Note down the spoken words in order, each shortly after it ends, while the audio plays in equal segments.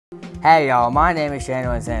Hey y'all, my name is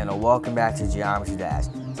Shannon and welcome back to Geometry Dash.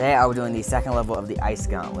 Today I'll be doing the second level of the Ice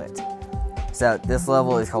Gauntlet. So this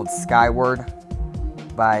level is called Skyward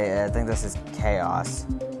by, I think this is Chaos.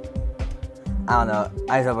 I don't know,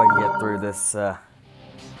 I just hope I can get through this.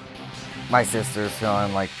 My sister's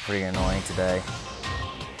feeling like pretty annoying today.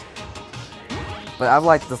 But I've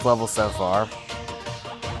liked this level so far.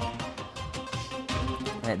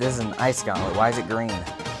 And this is an Ice Gauntlet, why is it green?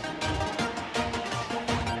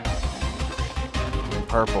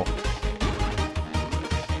 Purple.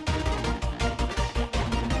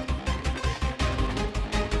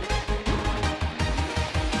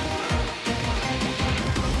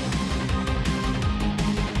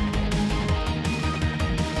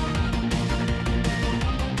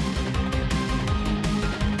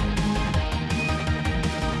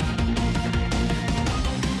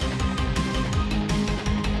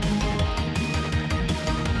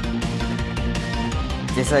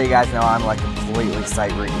 Just so you guys know, I'm like completely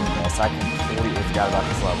sight reading this. I completely forgot about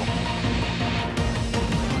this level.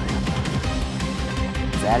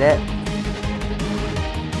 Is that it?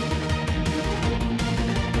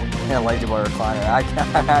 Yeah, lazy boy recliner.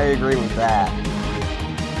 I agree with that.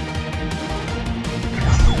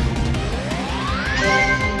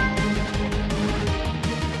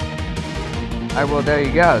 Alright, well there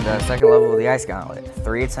you go. The second level of the Ice Gauntlet.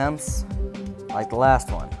 3 attempts, like the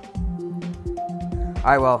last one.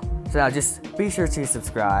 Alright, well, so now just be sure to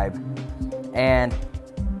subscribe, and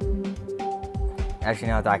actually,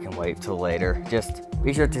 now that I can wait till later, just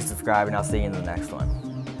be sure to subscribe, and I'll see you in the next one.